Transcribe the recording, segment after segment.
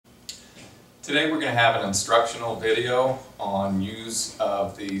Today we're going to have an instructional video on use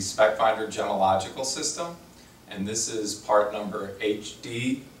of the speckFINDER Gemological system, and this is part number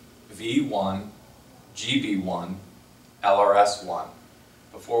HD-V1 GB1 LRS1.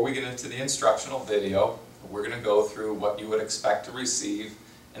 Before we get into the instructional video, we're going to go through what you would expect to receive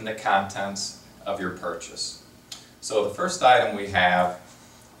in the contents of your purchase. So the first item we have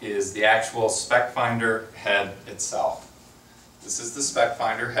is the actual speckFINDER head itself. This is the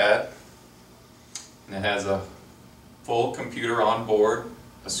speckFINDER head. And it has a full computer on board,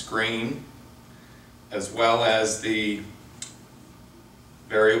 a screen, as well as the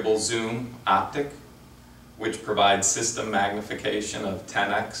variable zoom optic, which provides system magnification of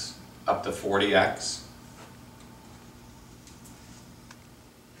 10x up to 40x.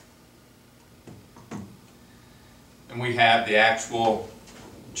 And we have the actual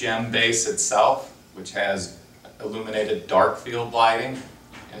gem base itself, which has illuminated dark field lighting,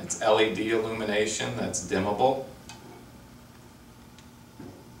 and it's LED illumination that's dimmable.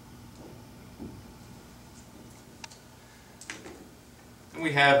 And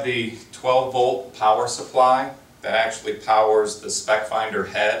we have the 12-volt power supply that actually powers the speckFINDER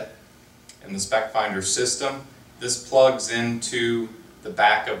head and the speckFINDER system. This plugs into the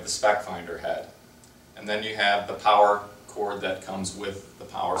back of the speckFINDER head. And then you have the power cord that comes with the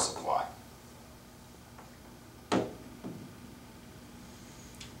power supply.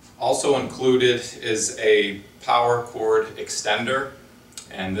 Also included is a power cord extender,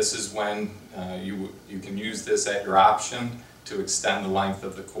 and this is when you can use this at your option to extend the length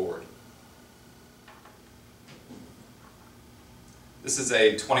of the cord. This is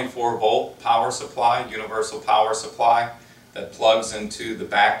a 24-volt power supply, universal power supply, that plugs into the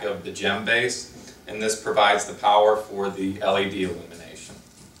back of the gem base, and this provides the power for the LED illumination.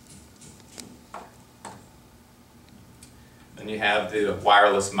 Then you have the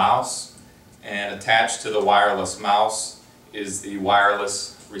wireless mouse, and attached to the wireless mouse is the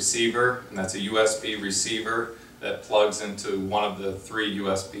wireless receiver, and that's a USB receiver that plugs into one of the 3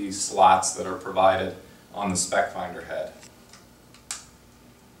 USB slots that are provided on the speckFINDER head.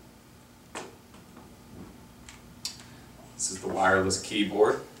 This is the wireless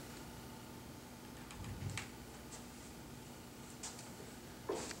keyboard.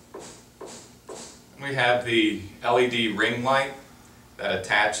 We have the LED ring light that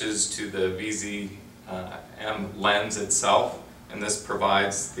attaches to the VZM lens itself, and this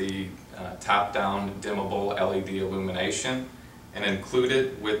provides the top-down dimmable LED illumination. And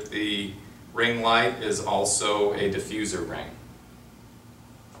included with the ring light is also a diffuser ring.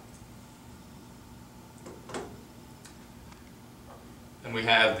 And we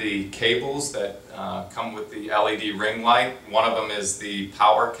have the cables that come with the LED ring light. One of them is the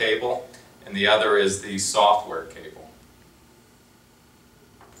power cable, and the other is the software cable.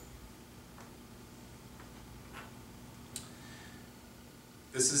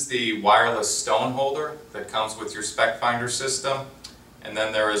 This is the wireless stone holder that comes with your speckFINDER system, and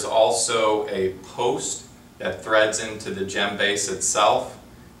then there is also a post that threads into the gem base itself,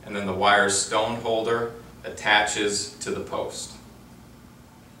 and then the wire stone holder attaches to the post.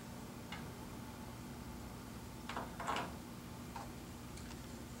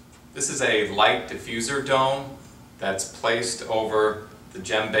 This is a light diffuser dome that's placed over the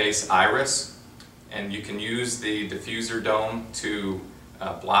gem base iris, and you can use the diffuser dome to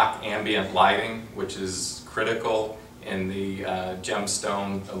block ambient lighting, which is critical in the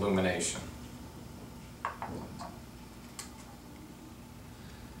gemstone illumination.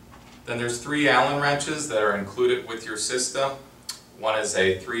 Then there's 3 Allen wrenches that are included with your system. One is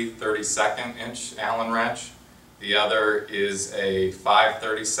a 3/32 inch Allen wrench. The other is a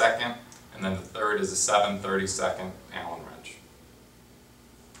 5/32, and then the third is a 7/32 Allen wrench.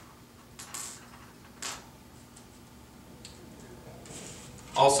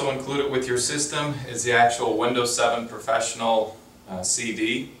 Also included with your system is the actual Windows 7 Professional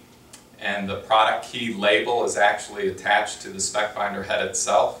CD, and the product key label is actually attached to the speckFINDER head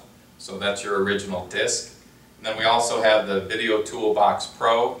itself, so that's your original disc. And then we also have the Video Toolbox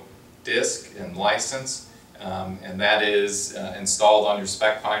Pro disc and license. And that is installed on your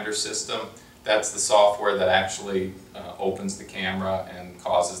speckFINDER system. That's the software that actually opens the camera and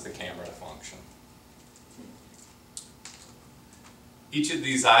causes the camera to function. Each of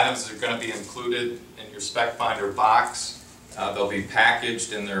these items are going to be included in your speckFINDER box. They'll be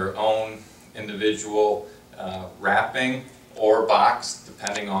packaged in their own individual wrapping or box,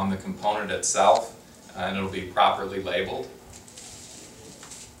 depending on the component itself, and it'll be properly labeled.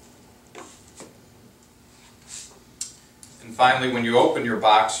 And finally, when you open your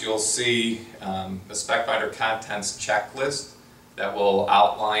box, you'll see the speckFINDER contents checklist that will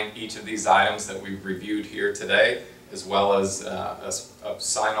outline each of these items that we've reviewed here today, as well as a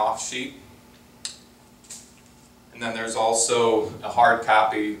sign-off sheet. And then there's also a hard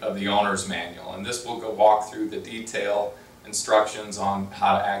copy of the owner's manual, and this will walk through the detail instructions on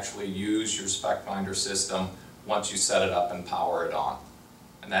how to actually use your speckFINDER system once you set it up and power it on.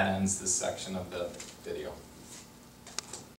 And that ends this section of the video.